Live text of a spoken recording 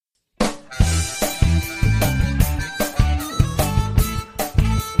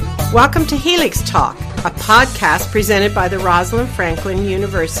Welcome to Helix Talk, a podcast presented by the Rosalind Franklin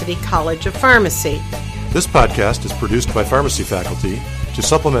University College of Pharmacy. This podcast is produced by pharmacy faculty to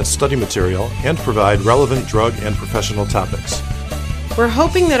supplement study material and provide relevant drug and professional topics. We're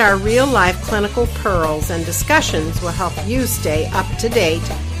hoping that our real-life clinical pearls and discussions will help you stay up to date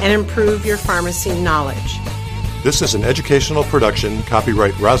and improve your pharmacy knowledge. This is an educational production,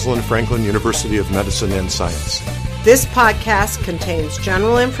 copyright Rosalind Franklin University of Medicine and Science. This podcast contains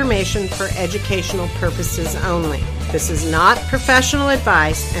general information for educational purposes only. This is not professional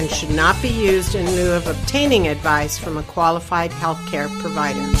advice and should not be used in lieu of obtaining advice from a qualified healthcare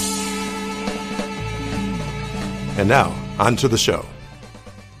provider. And now, on to the show.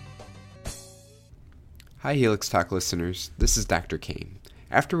 Hi Helix Talk listeners, this is Dr. Kane.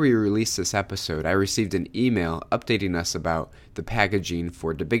 After we released this episode, I received an email updating us about the packaging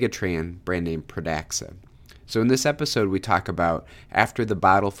for dabigatran, brand name Pradaxa. So in this episode, we talk about after the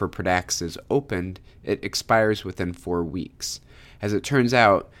bottle for Pradaxa is opened, it expires within 4 weeks. As it turns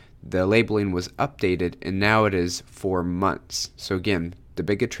out, the labeling was updated and now it is 4 months. So again,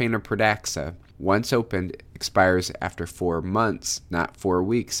 dabigatran or Pradaxa, once opened, expires after 4 months, not 4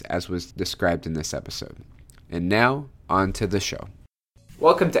 weeks, as was described in this episode. And now, on to the show.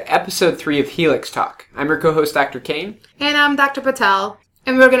 Welcome to episode 3 of Helix Talk. I'm your co-host, Dr. Kane. And I'm Dr. Patel.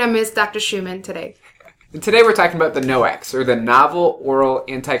 And we're going to miss Dr. Schumann today. And today we're talking about the NOACs, or the Novel Oral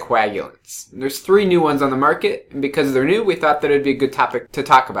Anticoagulants. And there's 3 new ones on the market, and because they're new, we thought that it would be a good topic to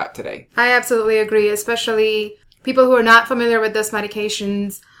talk about today. I absolutely agree, especially people who are not familiar with these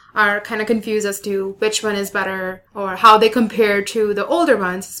medications are kind of confused as to which one is better or how they compare to the older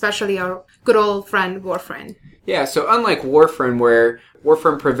ones, especially our good old friend warfarin. Yeah, so unlike warfarin, where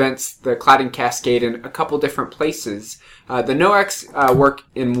warfarin prevents the clotting cascade in a couple different places, the NOACs work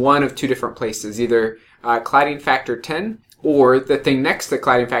in one of 2 different places, either clotting factor 10 or the thing next to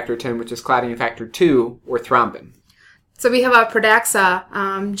clotting factor 10, which is clotting factor 2 or thrombin. So we have our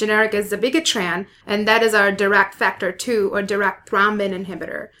Pradaxa, generic is dabigatran, and that is our direct factor 2 or direct thrombin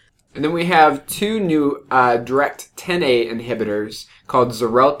inhibitor. And then we have 2 new direct 10A inhibitors called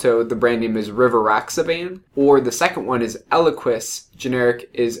Xarelto, the brand name is rivaroxaban, or the second one is Eliquis, generic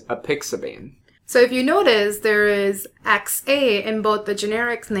is apixaban. So if you notice, there is XA in both the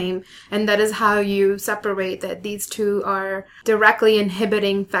generic name, and that is how you separate that these 2 are directly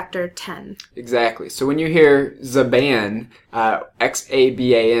inhibiting factor 10. Exactly. So when you hear Zaban,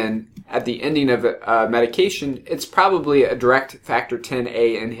 XABAN, at the ending of a medication, it's probably a direct factor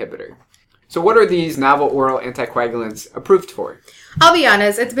 10A inhibitor. So what are these novel oral anticoagulants approved for? I'll be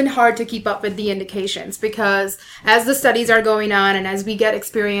honest, it's been hard to keep up with the indications because as the studies are going on and as we get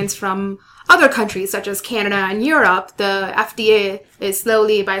experience from other countries such as Canada and Europe, the FDA is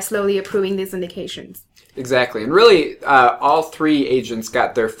slowly approving these indications. Exactly. And really, all 3 agents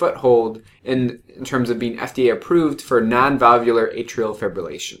got their foothold in terms of being FDA approved for non-valvular atrial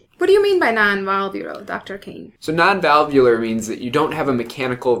fibrillation. What do you mean by non-valvular, Dr. Kane? So non-valvular means that you don't have a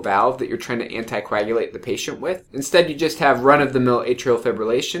mechanical valve that you're trying to anticoagulate the patient with. Instead, you just have run-of-the-mill atrial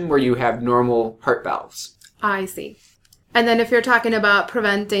fibrillation where you have normal heart valves. I see. And then if you're talking about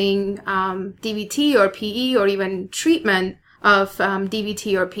preventing DVT or PE or even treatment of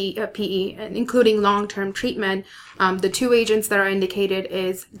DVT or PE, including long-term treatment, the 2 agents that are indicated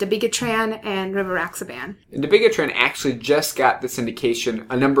is dabigatran and rivaroxaban. And dabigatran actually just got this indication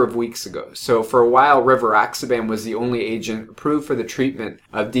a number of weeks ago. So for a while, rivaroxaban was the only agent approved for the treatment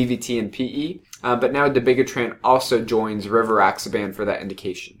of DVT and PE, but now dabigatran also joins rivaroxaban for that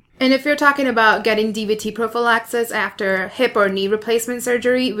indication. And if you're talking about getting DVT prophylaxis after hip or knee replacement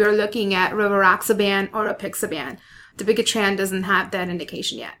surgery, we're looking at rivaroxaban or apixaban. Dabigatran doesn't have that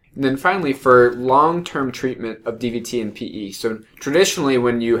indication yet. And then finally, for long-term treatment of DVT and PE. So traditionally,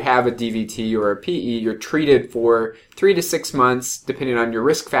 when you have a DVT or a PE, you're treated for 3 to 6 months, depending on your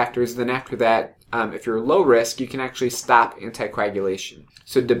risk factors. Then after that, if you're low risk, you can actually stop anticoagulation.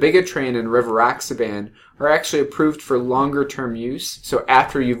 So dabigatran and rivaroxaban are actually approved for longer-term use. So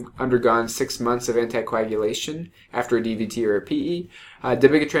after you've undergone 6 months of anticoagulation after a DVT or a PE,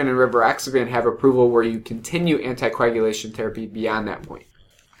 dabigatran and rivaroxaban have approval where you continue anticoagulation therapy beyond that point.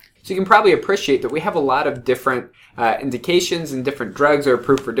 So you can probably appreciate that we have a lot of different indications and different drugs are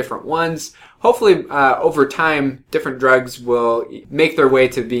approved for different ones. Hopefully, over time, different drugs will make their way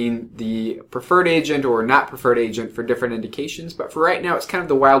to being the preferred agent or not preferred agent for different indications. But for right now, it's kind of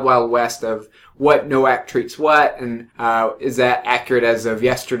the wild, wild west of what NOAC treats what and is that accurate as of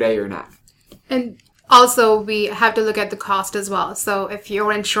yesterday or not. And also, we have to look at the cost as well. So if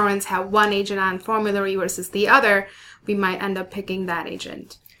your insurance have one agent on formulary versus the other, we might end up picking that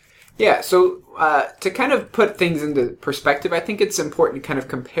agent. Yeah, so to kind of put things into perspective, I think it's important to kind of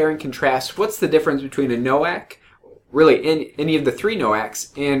compare and contrast what's the difference between a NOAC, really any of the 3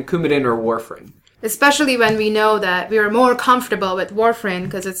 NOACs, and Coumadin or warfarin. Especially when we know that we are more comfortable with warfarin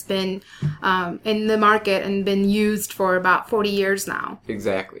because it's been in the market and been used for about 40 years now.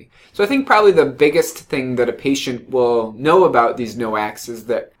 Exactly. So I think probably the biggest thing that a patient will know about these NOACs is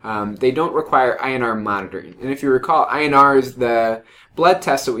that they don't require INR monitoring. And if you recall, INR is the blood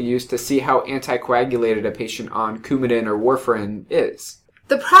test that we use to see how anticoagulated a patient on Coumadin or warfarin is.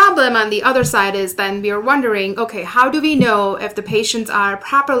 The problem on the other side is then we are wondering, okay, how do we know if the patients are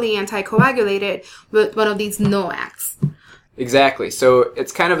properly anticoagulated with one of these NOACs? Exactly. So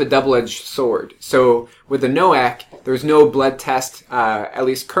it's kind of a double-edged sword. So with a NOAC, there's no blood test, at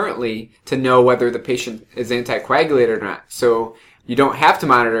least currently, to know whether the patient is anticoagulated or not. So you don't have to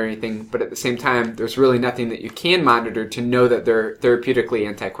monitor anything, but at the same time, there's really nothing that you can monitor to know that they're therapeutically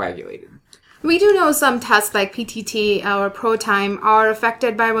anticoagulated. We do know some tests like PTT or ProTime are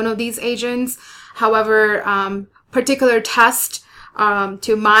affected by one of these agents. However, particular test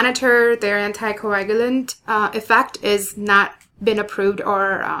to monitor their anticoagulant effect is not been approved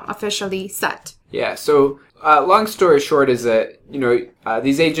or officially set. Yeah, so long story short is that,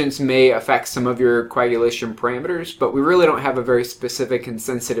 these agents may affect some of your coagulation parameters, but we really don't have a very specific and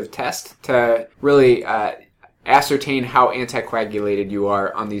sensitive test to really ascertain how anticoagulated you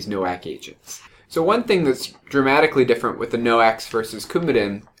are on these NOAC agents. So one thing that's dramatically different with the NOACs versus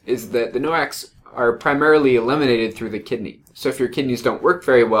Coumadin is that the NOACs are primarily eliminated through the kidney. So if your kidneys don't work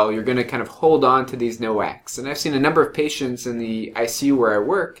very well, you're going to kind of hold on to these NOACs. And I've seen a number of patients in the ICU where I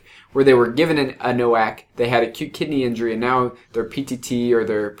work where they were given a NOAC, they had acute kidney injury, and now their PTT or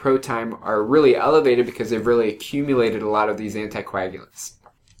their ProTime are really elevated because they've really accumulated a lot of these anticoagulants.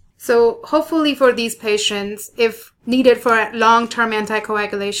 So hopefully for these patients, if needed for long-term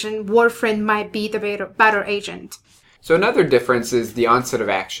anticoagulation, warfarin might be the better agent. So another difference is the onset of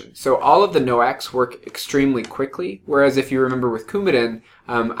action. So all of the NOACs work extremely quickly, whereas if you remember with Coumadin,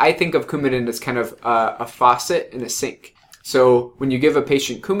 I think of Coumadin as kind of a faucet and a sink. So when you give a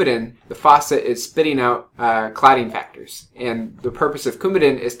patient Coumadin, the faucet is spitting out clotting factors. And the purpose of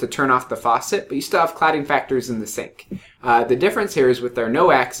Coumadin is to turn off the faucet, but you still have clotting factors in the sink. The difference here is with our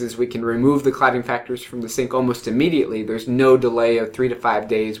NOACs is we can remove the clotting factors from the sink almost immediately. There's no delay of 3 to 5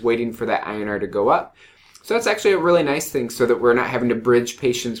 days waiting for that INR to go up. So that's actually a really nice thing so that we're not having to bridge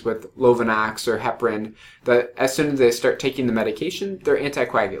patients with Lovenox or heparin, that as soon as they start taking the medication, they're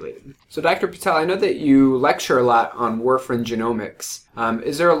anticoagulated. So Dr. Patel, I know that you lecture a lot on warfarin genomics.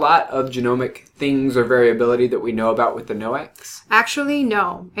 Is there a lot of genomic things or variability that we know about with the NOACs? Actually,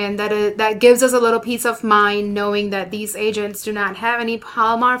 no. And that gives us a little peace of mind knowing that these agents do not have any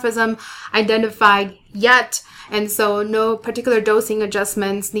polymorphism identified yet. And so no particular dosing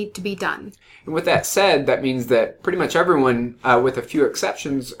adjustments need to be done. And with that said, that means that pretty much everyone, with a few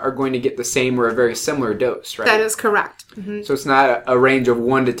exceptions, are going to get the same or a very similar dose, right? That is correct. Mm-hmm. So it's not a range of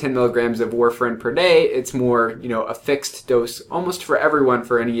 1 to 10 milligrams of warfarin per day. It's more, a fixed dose almost for everyone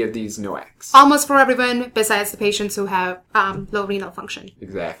for any of these NOACs. Almost for everyone besides the patients who have low renal function.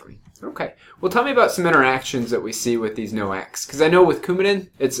 Exactly. Okay. Well, tell me about some interactions that we see with these NOACs. Because I know with Coumadin,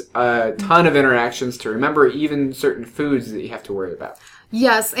 it's a ton of interactions to remember, even certain foods that you have to worry about.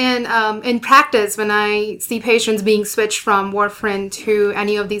 Yes, and in practice, when I see patients being switched from warfarin to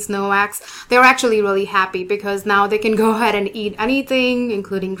any of these NOACs, they're actually really happy because now they can go ahead and eat anything,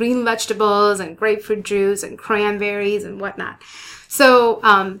 including green vegetables and grapefruit juice and cranberries and whatnot. So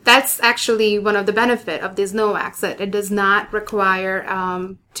that's actually one of the benefits of these NOACs, that it does not require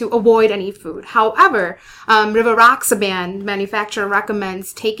to avoid any food. However, rivaroxaban manufacturer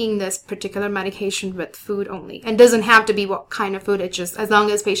recommends taking this particular medication with food only. And doesn't have to be what kind of food, it's just as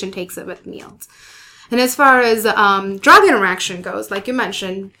long as patient takes it with meals. And as far as drug interaction goes, like you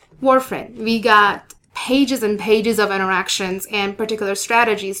mentioned, warfarin, we got pages and pages of interactions and particular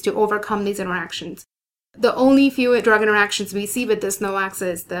strategies to overcome these interactions. The only few drug interactions we see with this NOACs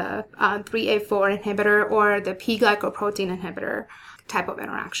is the 3A4 inhibitor or the P-glycoprotein inhibitor type of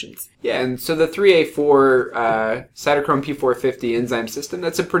interactions. Yeah, and so the 3A4 cytochrome P450 enzyme system,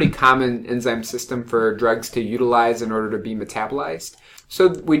 that's a pretty common enzyme system for drugs to utilize in order to be metabolized. So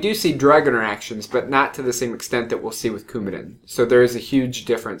we do see drug interactions, but not to the same extent that we'll see with Coumadin. So there is a huge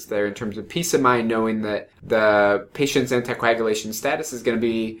difference there in terms of peace of mind knowing that the patient's anticoagulation status is going to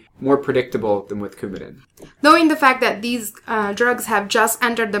be more predictable than with Coumadin. Knowing the fact that these drugs have just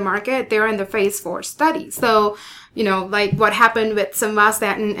entered the market, they're in the phase 4 study. So, like what happened with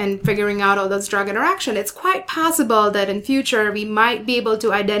simvastatin and figuring out all those drug interactions, it's quite possible that in future we might be able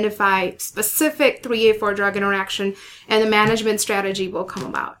to identify specific 3A4 drug interaction and the management strategy will come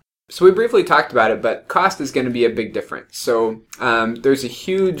about. So we briefly talked about it, but cost is going to be a big difference. So there's a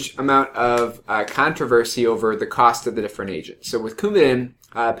huge amount of controversy over the cost of the different agents. So with Coumadin,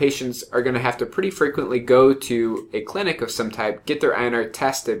 patients are going to have to pretty frequently go to a clinic of some type, get their INR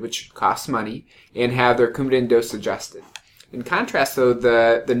tested, which costs money, and have their Coumadin dose adjusted. In contrast, though,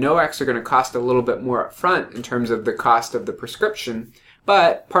 the NOACs are going to cost a little bit more upfront in terms of the cost of the prescription,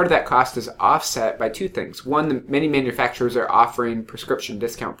 but part of that cost is offset by two things. One, many manufacturers are offering prescription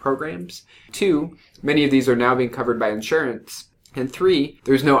discount programs. Two, many of these are now being covered by insurance. And three,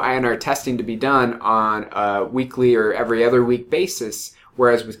 there's no INR testing to be done on a weekly or every other week basis,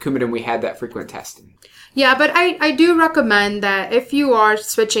 whereas with Coumadin we had that frequent testing. Yeah, but I do recommend that if you are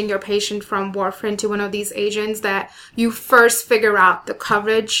switching your patient from warfarin to one of these agents, that you first figure out the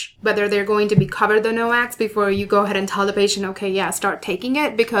coverage, whether they're going to be covered the NOACs, before you go ahead and tell the patient, okay, yeah, start taking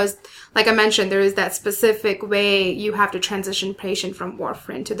it. Because, like I mentioned, there is that specific way you have to transition patient from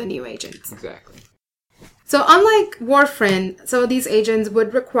warfarin to the new agents. Exactly. So unlike warfarin, some of these agents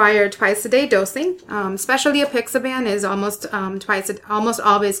would require twice-a-day dosing. Especially apixaban is almost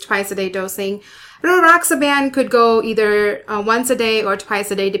always twice-a-day dosing. Rivaroxaban could go either once a day or twice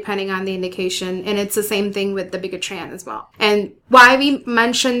a day, depending on the indication, and it's the same thing with dabigatran as well. And why we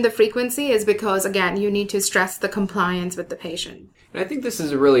mention the frequency is because, again, you need to stress the compliance with the patient. And I think this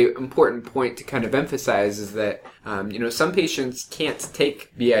is a really important point to kind of emphasize is that, some patients can't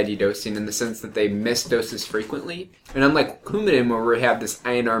take BID dosing in the sense that they miss doses frequently. And unlike Coumadin, where we have this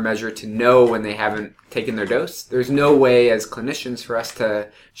INR measure to know when they haven't taken their dose, there's no way as clinicians for us to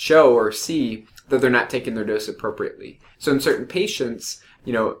show or see that they're not taking their dose appropriately. So in certain patients,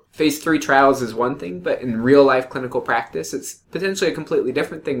 phase 3 trials is one thing, but in real life clinical practice, it's potentially a completely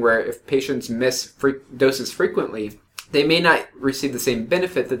different thing where if patients miss doses frequently, they may not receive the same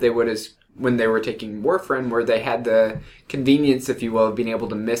benefit that they would as when they were taking warfarin, where they had the convenience, if you will, of being able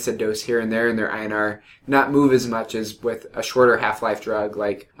to miss a dose here and there in their INR, not move as much as with a shorter half-life drug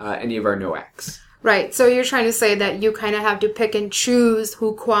like any of our NOACs. Right. So you're trying to say that you kind of have to pick and choose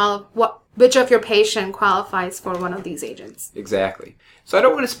which of your patient qualifies for one of these agents. Exactly. So I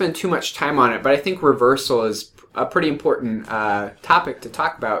don't want to spend too much time on it, but I think reversal is a pretty important topic to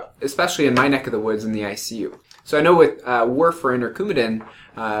talk about, especially in my neck of the woods in the ICU. So I know with warfarin or Coumadin,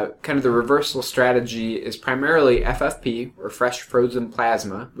 kind of the reversal strategy is primarily FFP, or fresh frozen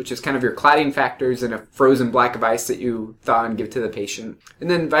plasma, which is kind of your clotting factors in a frozen block of ice that you thaw and give to the patient.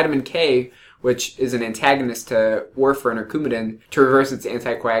 And then vitamin K, which is an antagonist to warfarin or Coumadin to reverse its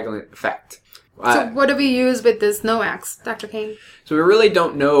anticoagulant effect. So what do we use with this NOACs, Dr. Kane? So we really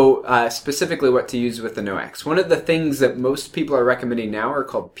don't know specifically what to use with the NOACs. One of the things that most people are recommending now are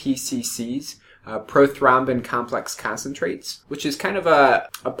called PCCs, prothrombin complex concentrates, which is kind of a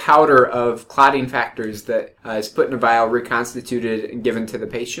powder of clotting factors that is put in a vial, reconstituted, and given to the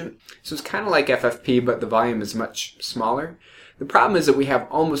patient. So it's kind of like FFP, but the volume is much smaller. The problem is that we have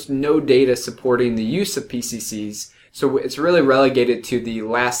almost no data supporting the use of PCCs, so it's really relegated to the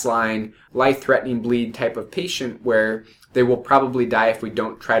last line, life-threatening bleed type of patient where they will probably die if we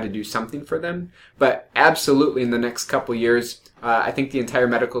don't try to do something for them. But absolutely in the next couple years, I think the entire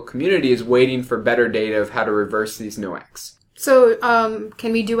medical community is waiting for better data of how to reverse these NOACs. So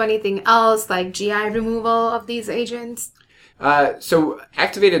can we do anything else, like GI removal of these agents? So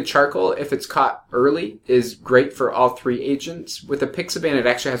activated charcoal, if it's caught early, is great for all three agents. With apixaban, it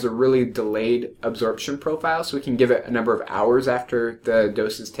actually has a really delayed absorption profile, so we can give it a number of hours after the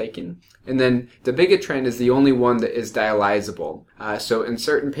dose is taken. And then dabigatran is the only one that is dialyzable. So in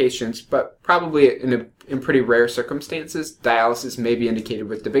certain patients, but probably in pretty rare circumstances, dialysis may be indicated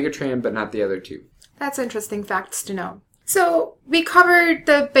with dabigatran, but not the other two. That's interesting facts to know. So we covered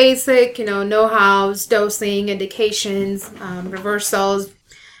the basic, know-hows, dosing, indications, reversals,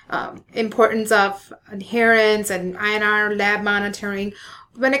 importance of adherence and INR lab monitoring.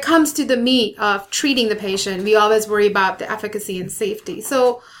 When it comes to the meat of treating the patient, we always worry about the efficacy and safety.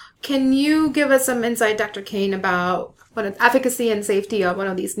 So can you give us some insight, Dr. Kane, about what the efficacy and safety of one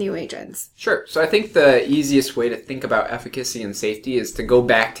of these new agents? Sure. So I think the easiest way to think about efficacy and safety is to go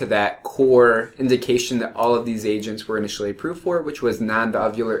back to that core indication that all of these agents were initially approved for, which was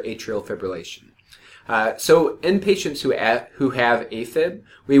non-valvular atrial fibrillation. So in patients who have AFib,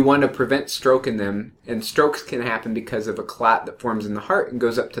 we want to prevent stroke in them, and strokes can happen because of a clot that forms in the heart and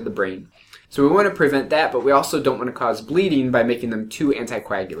goes up to the brain. So we want to prevent that, but we also don't want to cause bleeding by making them too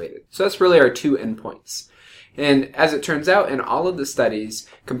anticoagulated. So that's really our two endpoints. And as it turns out, in all of the studies,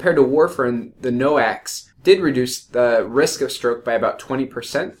 compared to warfarin, the NOACs did reduce the risk of stroke by about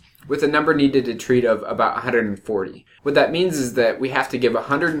 20%, with a number needed to treat of about 140. What that means is that we have to give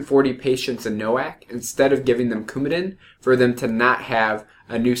 140 patients a NOAC instead of giving them Coumadin for them to not have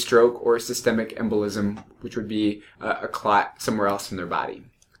a new stroke or a systemic embolism, which would be a clot somewhere else in their body.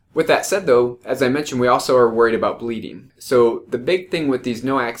 With that said, though, as I mentioned, we also are worried about bleeding. So the big thing with these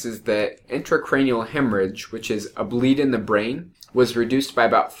NOACs is that intracranial hemorrhage, which is a bleed in the brain, was reduced by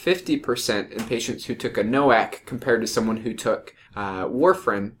about 50% in patients who took a NOAC compared to someone who took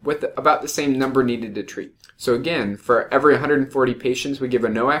warfarin, with about the same number needed to treat. So again, for every 140 patients we give a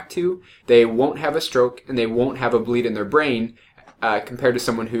NOAC to, they won't have a stroke and they won't have a bleed in their brain compared to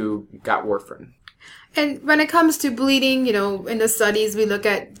someone who got warfarin. And when it comes to bleeding, in the studies, we look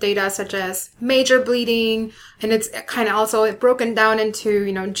at data such as major bleeding, and it's kind of also broken down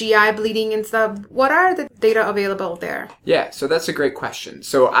into, GI bleeding and stuff. What are the data available there? Yeah, so that's a great question.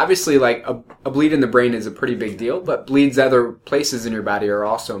 So obviously, like a bleed in the brain is a pretty big deal, but bleeds other places in your body are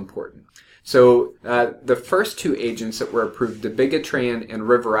also important. So the first two agents that were approved, dabigatran and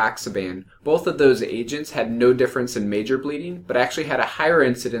rivaroxaban, both of those agents had no difference in major bleeding, but actually had a higher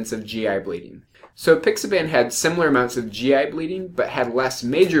incidence of GI bleeding. So apixaban had similar amounts of GI bleeding, but had less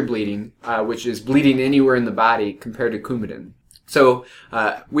major bleeding, which is bleeding anywhere in the body, compared to Coumadin. So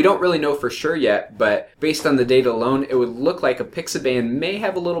we don't really know for sure yet, but based on the data alone, it would look like apixaban may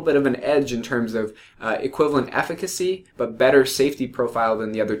have a little bit of an edge in terms of equivalent efficacy, but better safety profile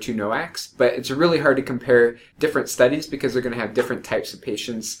than the other two NOACs. But it's really hard to compare different studies because they're going to have different types of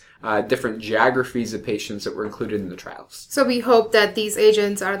patients, different geographies of patients that were included in the trials. So we hope that these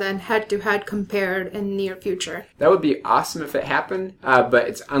agents are then head-to-head compared in the near future. That would be awesome if it happened, but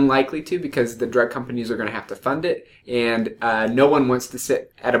it's unlikely to because the drug companies are going to have to fund it, and no one wants to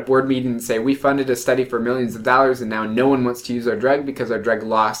sit at a board meeting and say, we funded a study for millions of dollars and now no one wants to use our drug because our drug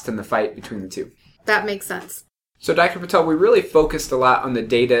lost in the fight between the two. That makes sense. So Dr. Patel, we really focused a lot on the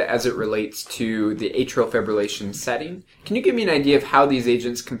data as it relates to the atrial fibrillation setting. Can you give me an idea of how these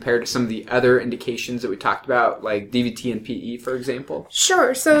agents compare to some of the other indications that we talked about, like DVT and PE, for example?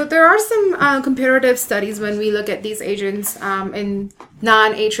 Sure. So there are some comparative studies when we look at these agents in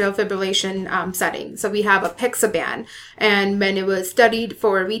non-atrial fibrillation setting. So we have apixaban, and when it was studied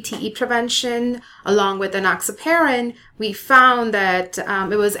for VTE prevention along with enoxaparin, we found that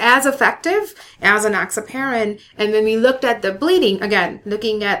it was as effective as enoxaparin. And when we looked at the bleeding, again,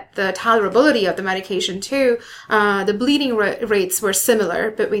 looking at the tolerability of the medication too, the bleeding rates were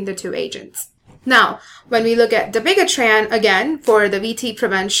similar between the two agents. Now, when we look at dabigatran, again, for the VT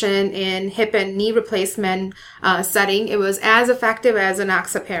prevention in hip and knee replacement setting, it was as effective as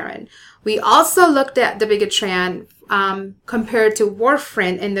enoxaparin. We also looked at dabigatran compared to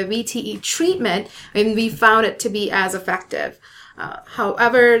warfarin in the VTE treatment, and we found it to be as effective.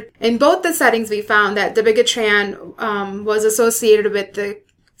 However, in both the settings, we found that dabigatran was associated with the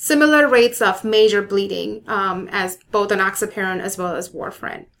similar rates of major bleeding as both enoxaparin as well as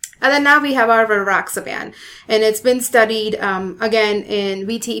warfarin. And then now we have our rivaroxaban, and it's been studied again in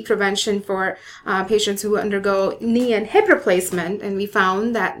VTE prevention for patients who undergo knee and hip replacement, and we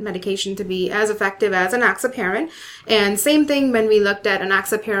found that medication to be as effective as enoxaparin. And same thing when we looked at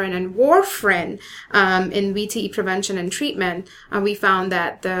enoxaparin and warfarin in VTE prevention and treatment, we found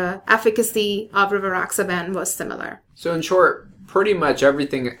that the efficacy of rivaroxaban was similar. So in short, pretty much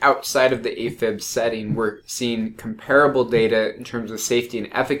everything outside of the AFib setting, we're seeing comparable data in terms of safety and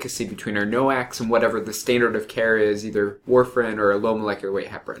efficacy between our NOACs and whatever the standard of care is, either warfarin or a low molecular weight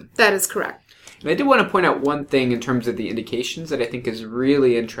heparin. That is correct. And I did want to point out one thing in terms of the indications that I think is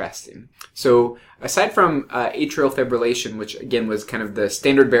really interesting. So aside from atrial fibrillation, which again was kind of the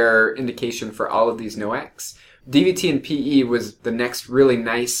standard bearer indication for all of these NOACs, DVT and PE was the next really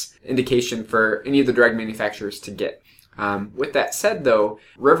nice indication for any of the drug manufacturers to get. With that said, though,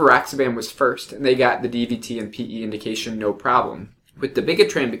 rivaroxaban was first, and they got the DVT and PE indication no problem. With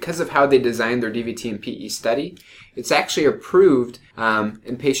dabigatran, because of how they designed their DVT and PE study, it's actually approved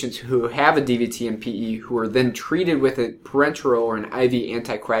in patients who have a DVT and PE who are then treated with a parenteral or an IV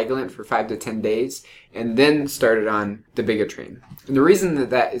anticoagulant for 5 to 10 days, and then started on dabigatran. And the reason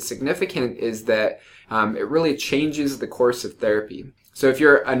that that is significant is that it really changes the course of therapy. So if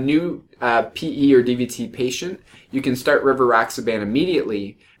you're a new PE or DVT patient, you can start rivaroxaban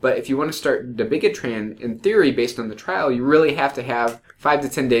immediately. But if you want to start dabigatran, in theory, based on the trial, you really have to have 5 to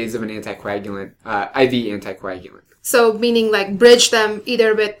 10 days of an anticoagulant, IV anticoagulant. So meaning like bridge them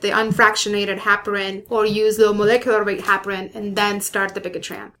either with the unfractionated heparin or use low molecular weight heparin and then start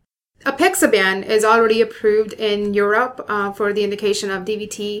dabigatran. Apixaban is already approved in Europe for the indication of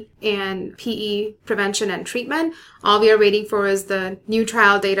DVT and PE prevention and treatment. All we are waiting for is the new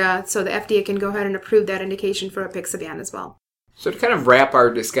trial data so the FDA can go ahead and approve that indication for apixaban as well. So to kind of wrap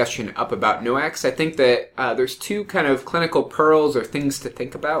our discussion up about NOACs, I think that there's two kind of clinical pearls or things to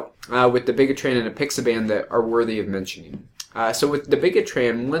think about with dabigatran and apixaban that are worthy of mentioning. So with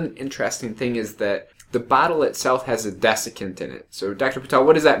dabigatran, one interesting thing is that the bottle itself has a desiccant in it. So Dr. Patel,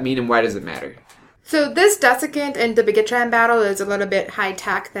 what does that mean and why does it matter? So this desiccant in the dabigatran bottle is a little bit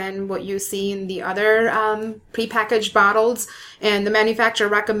high-tech than what you see in the other prepackaged bottles. And the manufacturer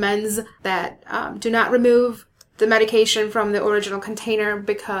recommends that do not remove the medication from the original container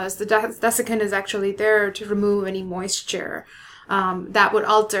because the desiccant is actually there to remove any moisture that would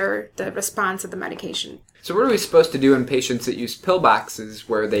alter the response of the medication. So what are we supposed to do in patients that use pill boxes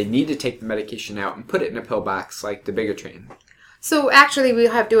where they need to take the medication out and put it in a pill box like dabigatran? So actually we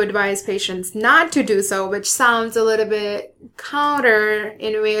have to advise patients not to do so, which sounds a little bit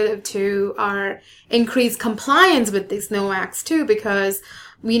counterintuitive to our increased compliance with these NOACs too, because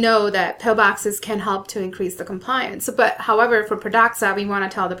we know that pill boxes can help to increase the compliance. But however, for Pradaxa, we want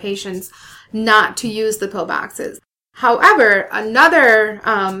to tell the patients not to use the pill boxes. However, another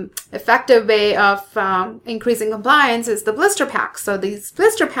effective way of increasing compliance is the blister packs. So these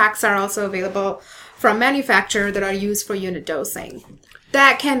blister packs are also available from manufacturer that are used for unit dosing.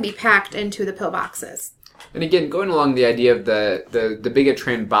 That can be packed into the pill boxes. And again, going along the idea of the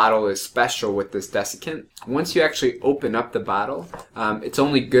dabigatran bottle is special with this desiccant. Once you actually open up the bottle, it's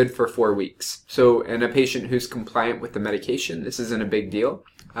only good for 4 weeks. So in a patient who's compliant with the medication, this isn't a big deal.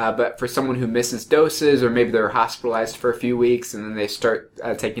 But for someone who misses doses, or maybe they're hospitalized for a few weeks and then they start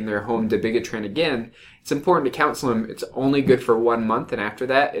taking their home dabigatran again, it's important to counsel them. It's only good for 1 month, and after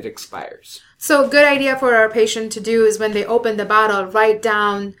that, it expires. So a good idea for our patient to do is when they open the bottle, write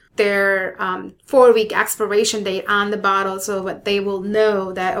down their 4-week expiration date on the bottle so that they will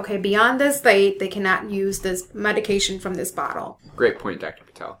know that, okay, beyond this date, they cannot use this medication from this bottle. Great point, Dr.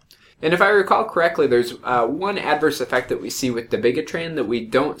 Patel. And if I recall correctly, there's one adverse effect that we see with dabigatran that we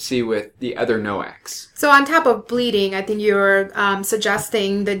don't see with the other NOACs. So on top of bleeding, I think you're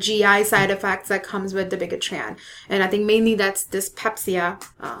suggesting the GI side effects that comes with dabigatran. And I think mainly that's dyspepsia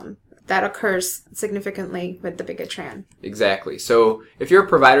that occurs significantly with dabigatran. Exactly. So if you're a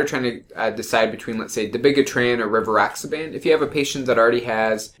provider trying to decide between, let's say, dabigatran or rivaroxaban, if you have a patient that already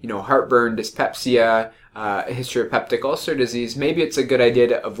has, heartburn, dyspepsia, a history of peptic ulcer disease, maybe it's a good idea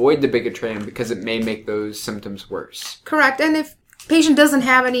to avoid dabigatran because it may make those symptoms worse. Correct. And if patient doesn't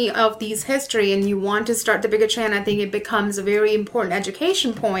have any of these history and you want to start dabigatran, I think it becomes a very important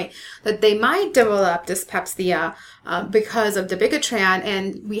education point that they might develop dyspepsia because of dabigatran,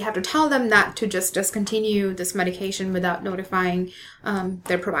 and we have to tell them not to just discontinue this medication without notifying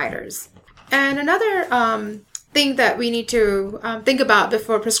their providers. And another thing that we need to think about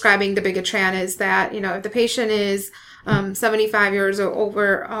before prescribing dabigatran is that, if the patient is 75 years or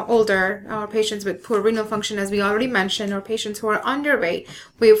older, or patients with poor renal function, as we already mentioned, or patients who are underweight,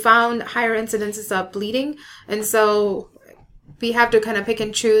 we've found higher incidences of bleeding. And so we have to kind of pick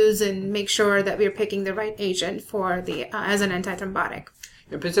and choose and make sure that we're picking the right agent for as an antithrombotic.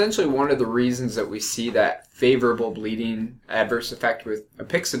 And potentially one of the reasons that we see that favorable bleeding adverse effect with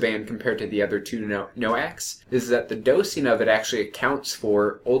apixaban compared to the other two NOACs is that the dosing of it actually accounts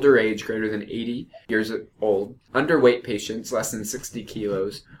for older age, greater than 80 years old, underweight patients, less than 60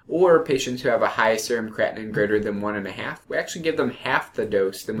 kilos, or patients who have a high serum creatinine greater than 1.5. We actually give them half the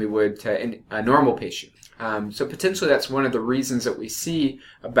dose than we would to a normal patient. So potentially that's one of the reasons that we see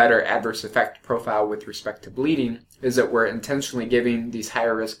a better adverse effect profile with respect to bleeding, is that we're intentionally giving these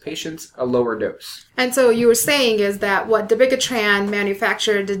higher risk patients a lower dose. And so you were saying is that what dabigatran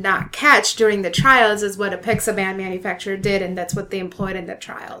manufacturer did not catch during the trials is what apixaban manufacturer did, and that's what they employed in the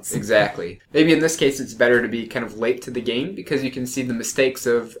trials. Exactly. Maybe in this case it's better to be kind of late to the game because you can see the mistakes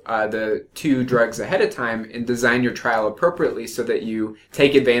of the two drugs ahead of time and design your trial appropriately so that you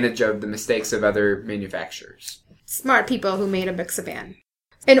take advantage of the mistakes of other manufacturers. Smart people who made apixaban.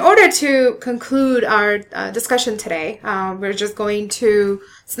 In order to conclude our discussion today, we're just going to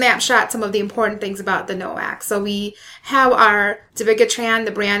snapshot some of the important things about the NOACs. So we have our dabigatran,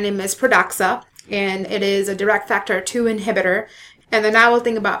 the brand name is Pradaxa, and it is a direct factor 2 inhibitor. And the novel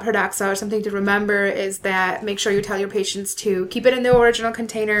thing about Pradaxa, or something to remember, is that make sure you tell your patients to keep it in the original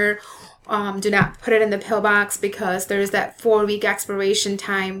container. Do not put it in the pill box because there is that 4-week expiration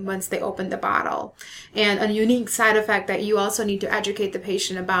time once they open the bottle. And a unique side effect that you also need to educate the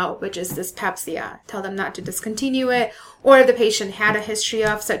patient about, which is dyspepsia. Tell them not to discontinue it, or if the patient had a history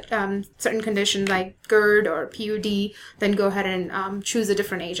of certain conditions like GERD or PUD, then go ahead and choose a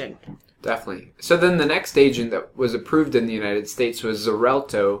different agent. Definitely. So then the next agent that was approved in the United States was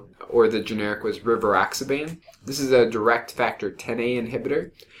Xarelto, or the generic was rivaroxaban. This is a direct factor 10A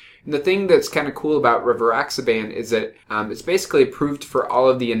inhibitor. And the thing that's kind of cool about rivaroxaban is that it's basically approved for all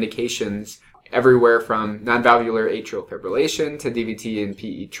of the indications everywhere from non-valvular atrial fibrillation to DVT and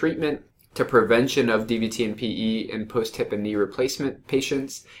PE treatment. to prevention of DVT and PE in post-hip and knee replacement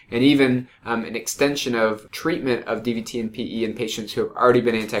patients, and even an extension of treatment of DVT and PE in patients who have already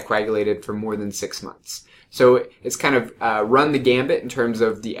been anticoagulated for more than 6 months. So it's kind of run the gambit in terms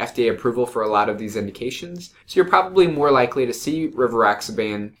of the FDA approval for a lot of these indications. So you're probably more likely to see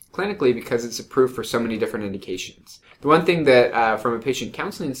rivaroxaban clinically because it's approved for so many different indications. The one thing that from a patient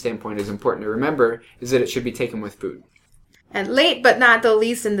counseling standpoint is important to remember is that it should be taken with food. And late but not the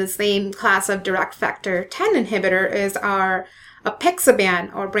least in the same class of direct factor 10 inhibitor is our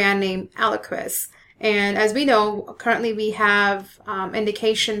apixaban, or brand name Eliquis. And as we know, currently we have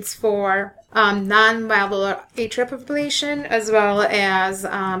indications for non-valvular atrial fibrillation as well as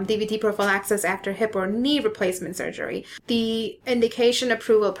DVT prophylaxis after hip or knee replacement surgery. The indication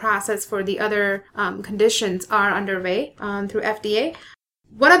approval process for the other conditions are underway through FDA.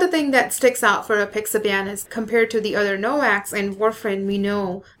 One other thing that sticks out for apixaban is compared to the other NOACs and warfarin, we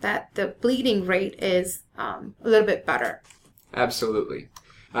know that the bleeding rate is a little bit better. Absolutely.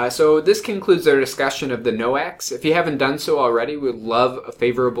 So this concludes our discussion of the NOACs. If you haven't done so already, we would love a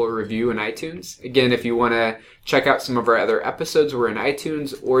favorable review in iTunes. Again, if you want to check out some of our other episodes, we're in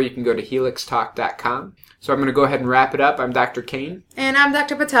iTunes, or you can go to helixtalk.com. So I'm going to go ahead and wrap it up. I'm Dr. Kane. And I'm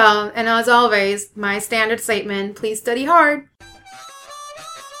Dr. Patel. And as always, my standard statement, please study hard.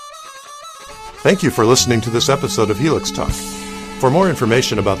 Thank you for listening to this episode of Helix Talk. For more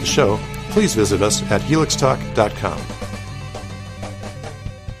information about the show, please visit us at helixtalk.com.